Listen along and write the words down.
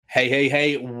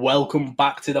Hey, welcome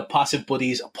back to the Passive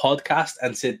Buddies podcast.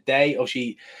 And today,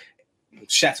 obviously,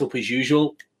 set up as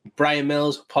usual, Brian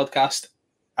Mills podcast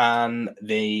and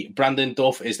the Brandon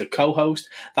Duff is the co-host.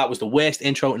 That was the worst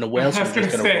intro in the world, so I'm just going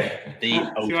to run the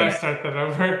opener. Do you want to start that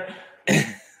over?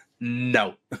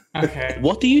 No. Okay.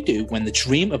 What do you do when the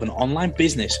dream of an online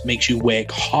business makes you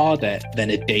work harder than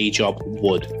a day job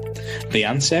would? The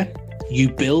answer? You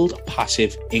build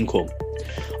passive income.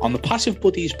 On the Passive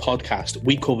Buddies podcast,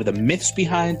 we cover the myths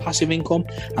behind passive income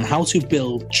and how to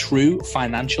build true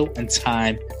financial and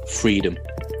time freedom.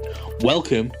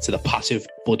 Welcome to the Passive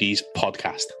Buddies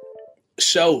podcast.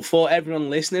 So for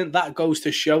everyone listening, that goes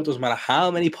to show, doesn't matter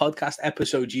how many podcast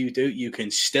episodes you do, you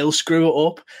can still screw it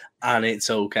up and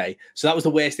it's okay. So that was the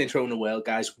worst intro in the world,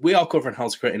 guys. We are covering how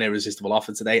to create an irresistible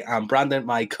offer today. And Brandon,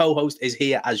 my co-host, is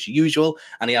here as usual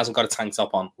and he hasn't got a tank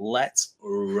top on. Let's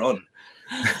run.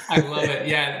 I love it.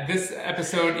 Yeah, this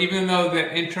episode, even though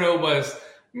the intro was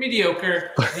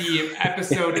mediocre, the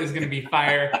episode is going to be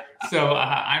fire. So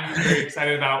I'm very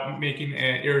excited about making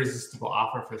an irresistible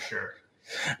offer for sure.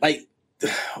 Like,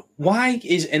 why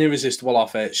is an irresistible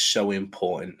offer so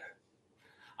important?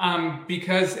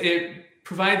 Because it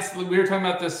provides, we were talking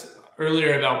about this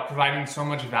earlier about providing so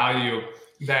much value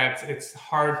that it's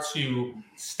hard to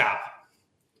stop.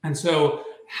 And so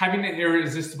having an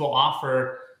irresistible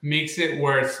offer makes it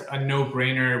where it's a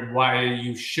no-brainer why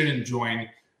you shouldn't join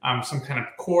some kind of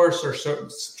course or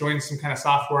join some kind of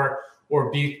software or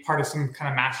be part of some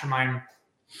kind of mastermind.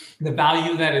 The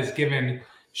value that is given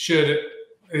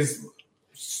is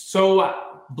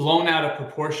so blown out of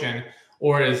proportion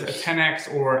or is a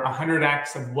 10x or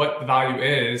 100x of what the value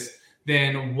is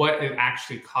than what it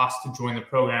actually costs to join the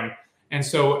program. And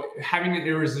so having an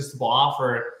irresistible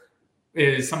offer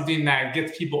is something that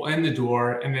gets people in the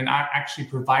door, and then actually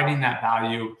providing that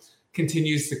value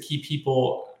continues to keep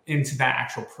people into that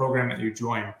actual program that you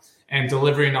join and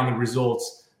delivering on the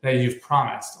results that you've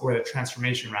promised, or the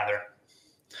transformation rather.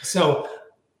 So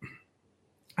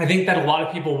I think that a lot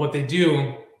of people, what they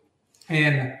do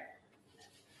in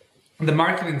the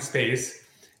marketing space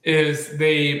is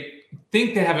they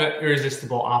think they have an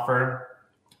irresistible offer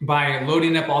by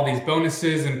loading up all these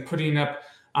bonuses and putting up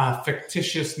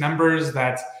fictitious numbers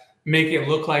that make it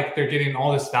look like they're getting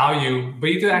all this value. But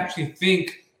you have to actually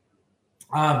think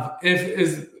of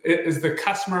is the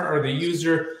customer or the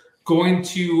user going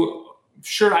to,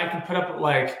 sure, I can put up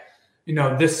like,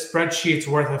 this spreadsheet's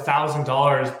worth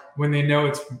 $1,000 when they know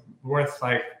it's worth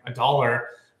like $1.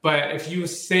 But if you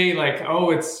say like,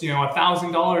 oh, it's,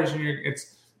 $1,000 and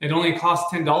it only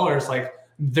costs $10, like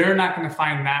they're not going to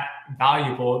find that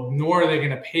valuable, nor are they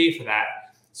going to pay for that.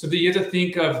 So that you have to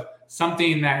think of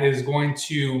something that is going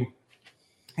to,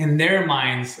 in their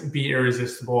minds, be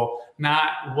irresistible,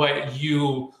 not what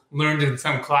you learned in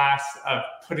some class of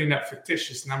putting up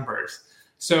fictitious numbers.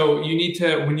 So you need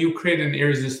to, when you create an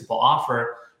irresistible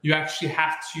offer, you actually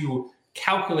have to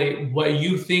calculate what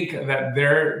you think that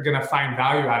they're going to find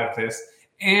value out of this,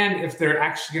 and if they're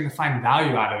actually going to find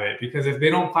value out of it. Because if they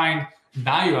don't find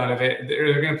value out of it,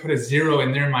 they're going to put a zero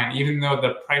in their mind, even though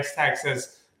the price tag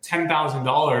says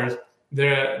 $10,000,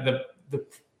 the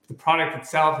product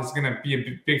itself is going to be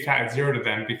a big fat zero to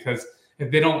them, because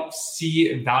if they don't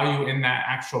see value in that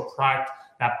actual product,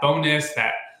 that bonus,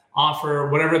 that offer,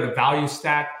 whatever the value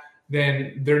stack,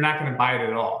 then they're not going to buy it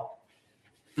at all.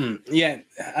 Yeah,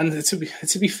 and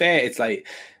to be fair,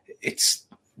 it's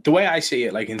the way I see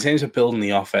it, like in terms of building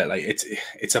the offer, like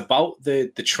it's about the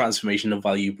transformation of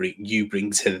value you bring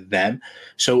to them.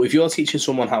 So if you're teaching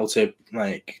someone how to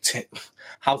generate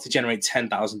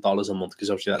 $10,000 a month, because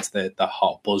obviously that's the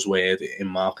hot buzzword in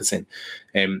marketing.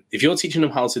 If you're teaching them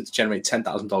how to generate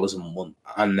 $10,000 a month,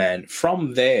 and then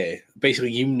from there,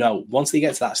 basically, once they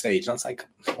get to that stage, that's like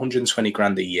 120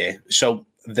 grand a year. So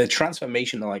the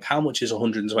transformation of like how much is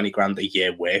 120 grand a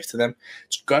year worth to them,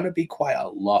 it's going to be quite a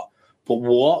lot. But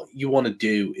what you want to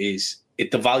do is,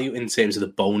 the value in terms of the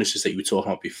bonuses that you were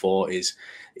talking about before is,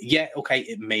 yeah, okay,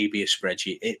 it may be a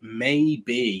spreadsheet. It may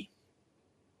be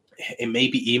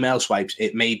email swipes.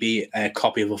 It may be a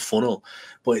copy of a funnel.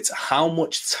 But it's how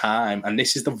much time, and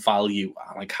this is the value,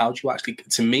 like how do you actually,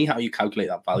 to me, how you calculate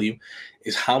that value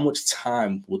is how much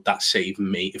time would that save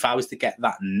me? If I was to get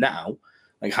that now,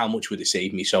 like how much would it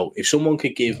save me? So if someone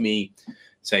could give me,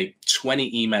 say,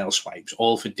 20 email swipes,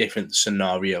 all for different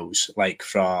scenarios, like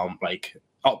from like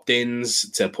opt-ins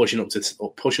to pushing up to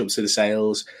the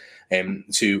sales,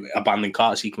 to abandoned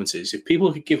cart sequences. If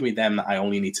people could give me them, that I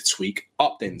only need to tweak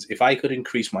opt-ins. If I could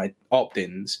increase my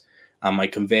opt-ins and my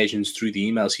conversions through the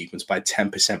email sequence by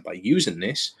 10% by using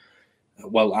this,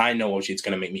 well, I know obviously it's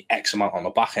going to make me X amount on the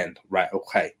back end, right?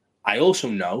 Okay. I also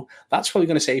know that's probably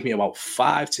going to save me about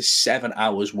 5 to 7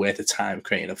 hours worth of time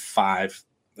creating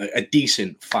a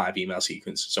decent 5 email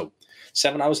sequence. So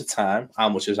 7 hours of time, how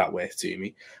much is that worth to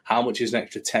me? How much is an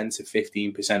extra 10 to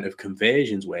 15% of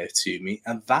conversions worth to me?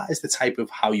 And that is the type of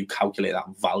how you calculate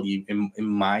that value in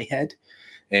my head.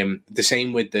 The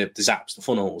same with the zaps, the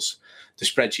funnels, the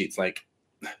spreadsheets. Like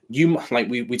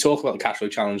we talk about the cash flow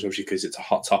challenge, obviously, because it's a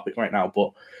hot topic right now,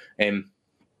 but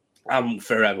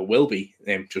forever will be,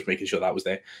 just making sure that was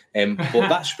there. But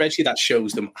that spreadsheet that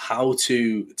shows them how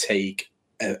to take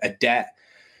a debt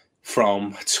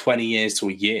from 20 years to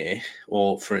a year,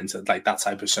 or for instance, like that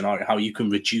type of scenario, how you can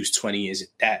reduce 20 years of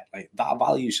debt, like that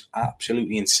value is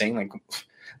absolutely insane. Like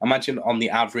imagine on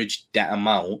the average debt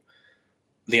amount,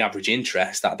 the average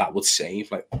interest that would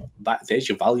save, like that, there's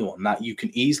your value on that. You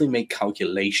can easily make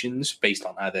calculations based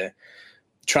on either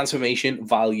transformation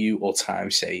value or time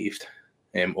saved,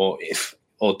 or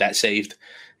debt saved.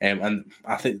 And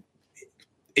I think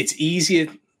it's easier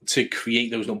to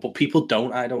create those numbers, but people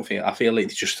don't. I feel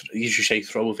like you should say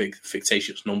throw a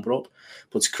fictitious number up,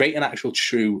 but to create an actual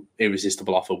true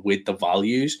irresistible offer with the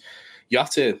values, you have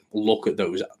to look at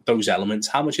those elements.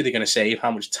 How much are they going to save?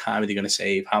 How much time are they going to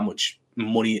save? How much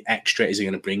money extra is it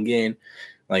going to bring in?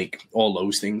 Like all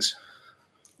those things.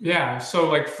 Yeah. So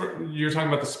like you're talking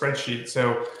about the spreadsheet.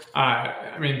 So,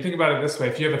 I mean, think about it this way.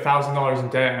 If you have $1,000 in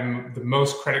debt and the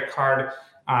most credit card,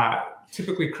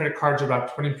 typically credit cards are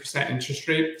about 20% interest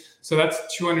rate. So that's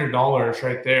 $200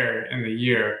 right there in the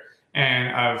year.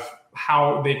 And of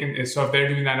how they can, so if they're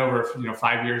doing that over,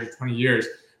 5 years or 20 years,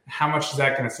 how much is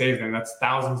that going to save them? That's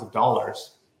thousands of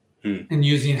dollars. And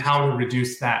using how to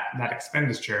reduce that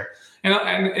expenditure. And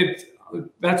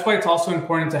that's why it's also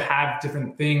important to have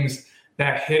different things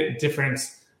that hit different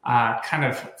kind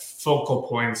of focal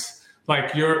points.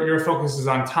 Like your focus is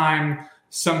on time.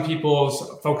 Some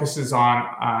people's focus is on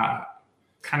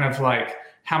kind of like,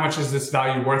 how much is this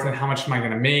value worth and how much am I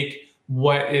going to make?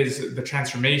 What is the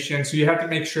transformation? So you have to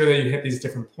make sure that you hit these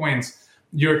different points.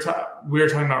 We were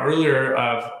talking about earlier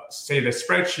of, say, the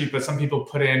spreadsheet, but some people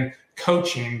put in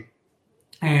coaching,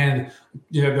 and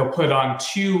they'll put on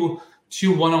two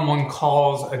one-on-one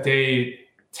calls a day,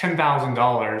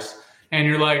 $10,000, and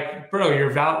you're like, bro,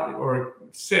 your value, or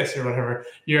sis or whatever,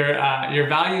 your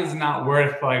value is not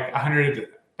worth like $100,000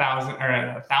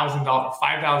 or $1,000,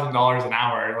 $5,000 an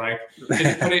hour. Like,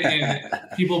 just put it in.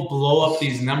 People blow up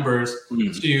these numbers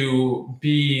to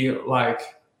be like,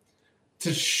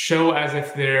 to show as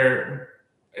if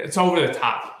it's over the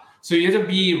top. So you have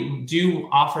to do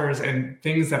offers and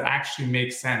things that actually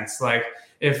make sense. Like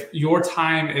if your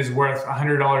time is worth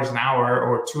 $100 an hour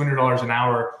or $200 an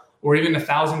hour, or even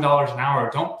 $1,000 an hour,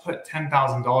 don't put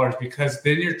 $10,000, because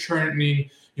then you're turning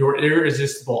your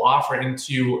irresistible offer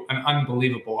into an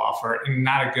unbelievable offer in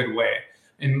not a good way.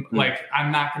 And like,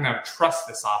 I'm not going to trust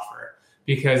this offer,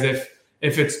 because if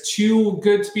it's too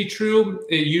good to be true,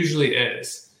 it usually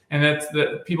is. And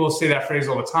people say that phrase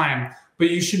all the time, but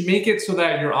you should make it so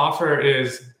that your offer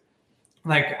is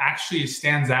like actually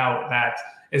stands out, that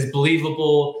is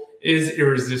believable, is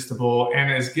irresistible,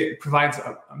 and provides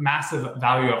a massive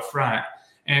value up front.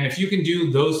 And if you can do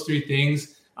those three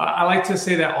things, I like to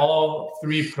say that all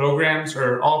three programs,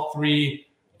 or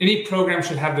any program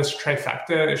should have this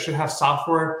trifecta. It should have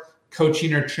software,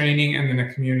 coaching or training, and then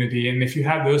a community. And if you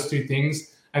have those three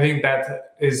things, I think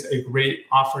that is a great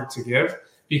offer to give,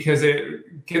 because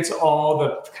it gets all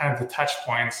the kind of the touch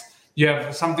points. You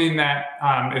have something that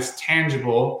is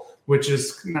tangible, which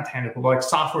is not tangible, but like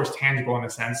software is tangible in a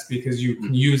sense, because you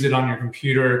can use it on your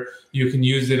computer, you can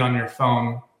use it on your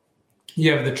phone.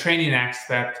 You have the training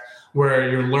aspect where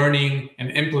you're learning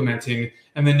and implementing,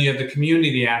 and then you have the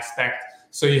community aspect,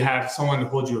 so you have someone to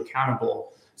hold you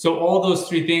accountable. So all those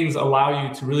three things allow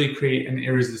you to really create an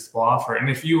irresistible offer. And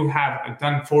if you have a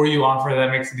done for you offer,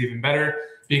 that makes it even better,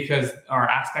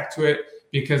 aspect to it,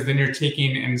 because then you're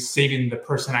taking and saving the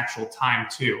person actual time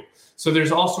too. So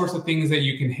there's all sorts of things that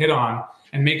you can hit on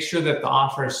and make sure that the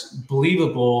offer is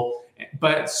believable,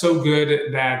 but so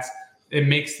good that it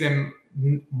makes them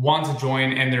want to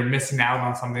join, and they're missing out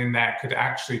on something that could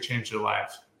actually change their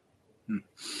lives.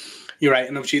 You're right.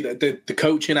 And obviously the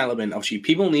coaching element, obviously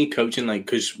people need coaching, like,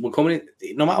 because we're coming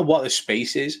in, no matter what the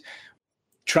space is,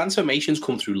 transformations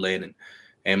come through learning.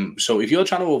 So if you're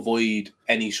trying to avoid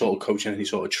any sort of coaching, any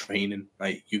sort of training,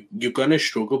 like you're going to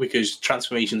struggle, because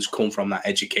transformations come from that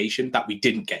education that we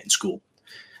didn't get in school.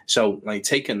 So like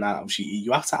taking that, obviously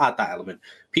you have to add that element.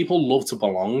 People love to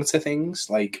belong to things.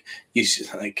 Like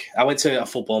I went to a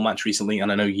football match recently,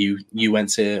 and I know you went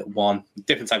to one,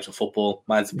 different types of football.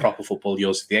 Mine's the proper football,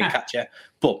 yours is the egg catcher.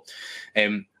 But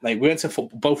like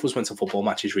both of us went to football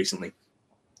matches recently.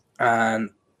 And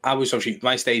I was obviously,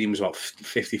 my stadium was about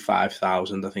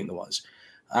 55,000, I think there was.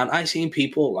 And I seen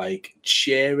people like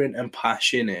cheering and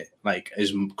passionate, like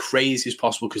as crazy as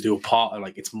possible because they were part of,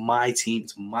 like, it's my team,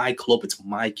 it's my club, it's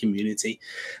my community.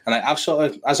 And I've sort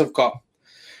of, as I've got,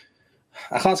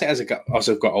 I can't say as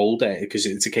I've got older, because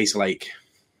it's a case of like,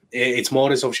 it's more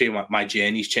as obviously my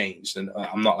journey's changed and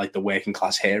I'm not like the working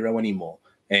class hero anymore.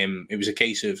 It was a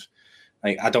case of,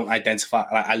 like, I don't identify.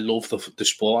 Like, I love the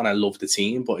sport and I love the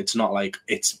team, but it's not like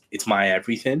it's my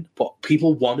everything. But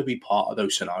people want to be part of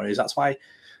those scenarios. That's why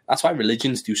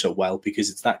religions do so well, because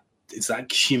it's that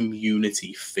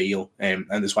community feel, and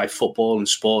that's why football and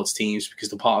sports teams, because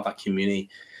they're part of that community.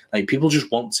 Like, people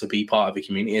just want to be part of a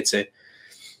community.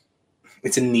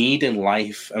 It's a need in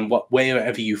life, and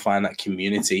wherever you find that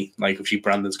community, like obviously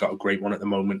Brandon's got a great one at the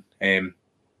moment, and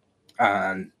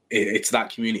it's that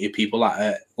community of people that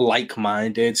are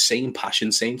like-minded, same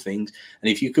passion, same things. And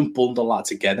if you can bundle that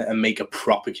together and make a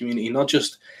proper community, not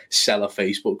just sell a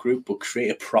Facebook group, but create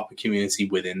a proper community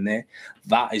within there,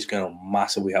 that is going to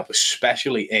massively help,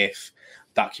 especially if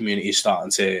that community is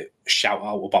starting to shout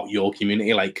out about your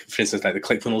community. Like, for instance, like the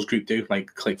ClickFunnels group do.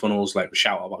 Like, ClickFunnels, like,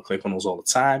 shout out about ClickFunnels all the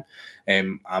time.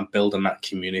 And building that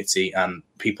community and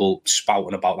people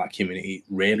spouting about that community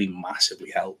really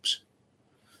massively helps.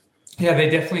 Yeah, they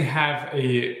definitely have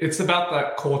it's about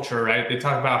that culture, right? They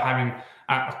talk about having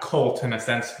a cult in a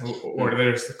sense, or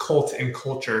there's the cult in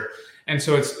culture. And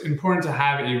so it's important to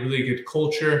have a really good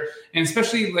culture. And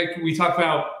especially, like, we talk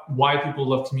about why people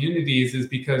love communities is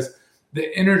because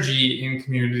the energy in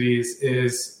communities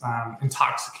is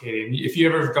intoxicating. If you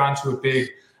ever have gone to a big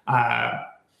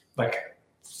like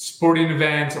sporting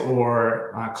event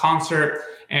or concert,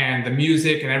 and the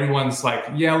music and everyone's like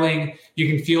yelling,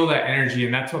 you can feel that energy.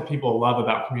 And that's what people love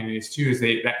about communities too, is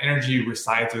that energy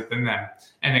resides within them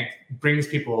and it brings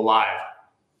people alive.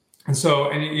 And so,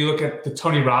 and you look at the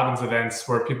Tony Robbins events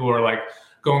where people are like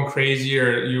going crazy,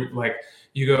 or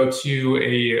you go to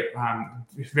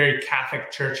a very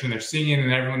Catholic church and they're singing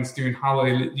and everyone's doing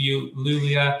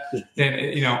hallelujah.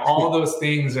 Then, all those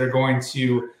things are going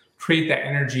to create that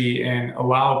energy and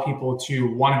allow people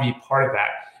to want to be part of that.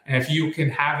 And if you can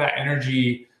have that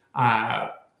energy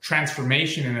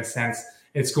transformation, in a sense,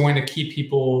 it's going to keep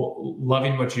people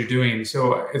loving what you're doing.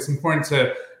 So it's important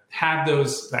to have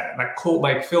that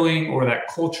cult-like feeling or that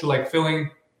culture-like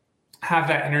feeling, have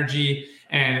that energy,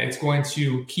 and it's going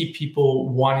to keep people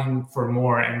wanting for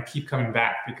more and keep coming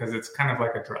back, because it's kind of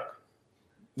like a drug.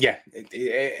 Yeah,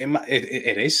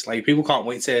 it is. Like, people can't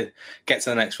wait to get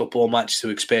to the next football match to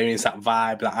experience that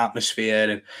vibe, that atmosphere,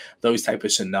 and those type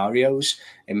of scenarios.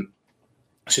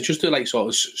 So just to like sort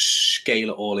of scale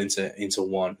it all into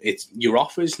one, your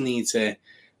offers need to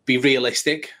be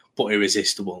realistic but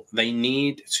irresistible. They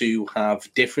need to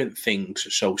have different things.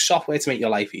 So software to make your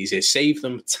life easier, save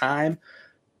them time,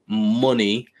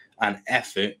 money, and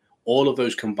effort. All of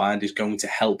those combined is going to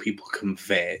help people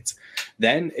convert.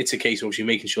 Then it's a case of you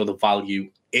making sure the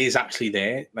value is actually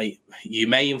there. Like, you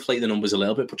may inflate the numbers a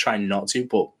little bit, but try not to.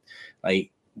 But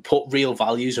like, put real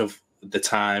values of the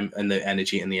time and the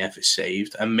energy and the effort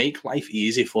saved, and make life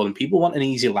easy for them. People want an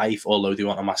easy life, although they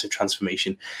want a massive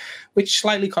transformation, which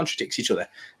slightly contradicts each other.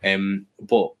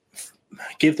 But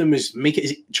give them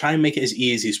try and make it as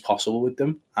easy as possible with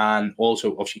them, and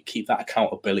also obviously keep that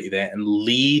accountability there and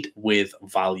lead with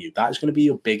value. That is going to be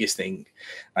your biggest thing.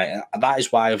 That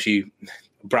is why obviously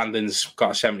Brandon's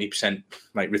got a 70%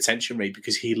 like retention rate,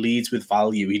 because he leads with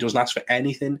value. He doesn't ask for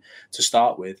anything to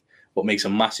start with, but makes a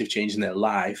massive change in their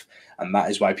life. And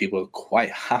that is why people quite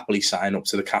happily sign up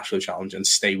to the Cash Flow Challenge and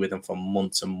stay with them for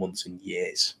months and months and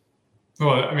years.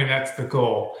 Well, I mean, that's the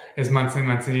goal, is months and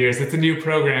months and years. It's a new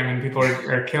program and people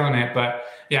are killing it. But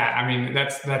yeah, I mean,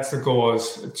 that's the goal,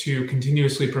 is to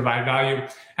continuously provide value.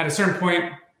 At a certain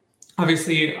point,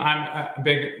 obviously, I'm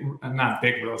not a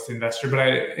big real estate investor, but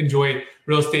I enjoy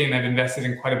real estate, and I've invested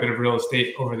in quite a bit of real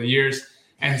estate over the years.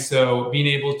 And so being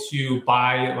able to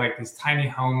buy like these tiny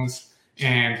homes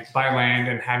and buy land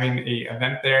and having an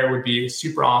event there would be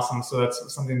super awesome. So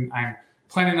that's something I'm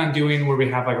planning on doing, where we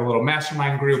have like a little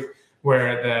mastermind group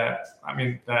where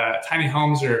the tiny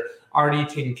homes are already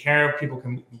taken care of. People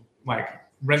can like not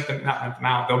rent them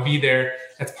out. They'll be there.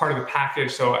 That's part of the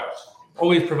package. So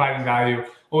always providing value,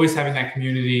 always having that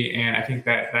community. And I think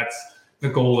that's the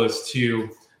goal, is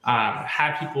to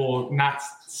have people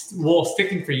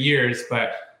sticking for years,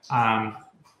 but I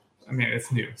mean,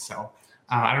 it's new. So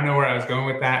I don't know where I was going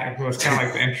with that. It was kind of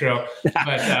like the intro,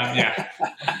 but yeah.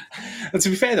 And to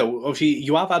be fair though, obviously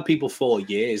you have had people for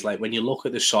years. Like when you look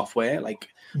at the software, like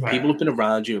people have been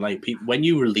around you. Like when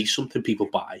you release something, people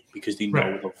buy because they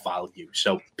know the value.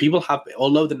 So people have,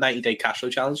 although the 90-day cash flow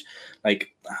challenge,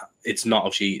 like it's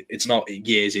not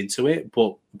years into it,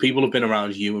 but people have been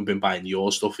around you and been buying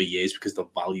your stuff for years because of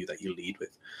the value that you lead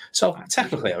with. So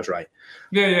technically I was right.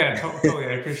 Yeah, totally.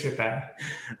 I appreciate that.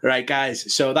 Right,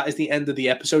 guys. So that is the end of the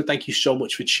episode. Thank you so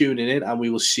much for tuning in, and we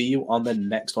will see you on the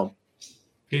next one.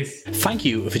 Peace. Thank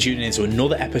you for tuning in to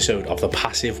another episode of the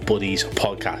Passive Buddies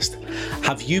podcast.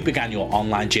 Have you begun your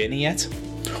online journey yet?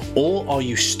 Or are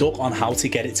you stuck on how to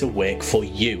get it to work for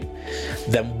you?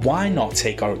 Then why not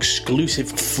take our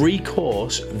exclusive free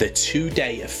course, the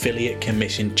 2-day Affiliate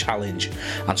Commission Challenge,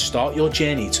 and start your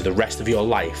journey to the rest of your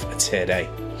life today.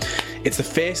 It's the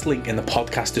first link in the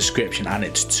podcast description and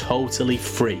it's totally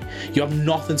free. You have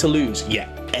nothing to lose,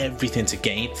 yet everything to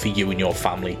gain for you and your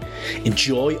family.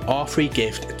 Enjoy our free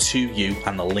gift to you,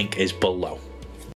 and the link is below.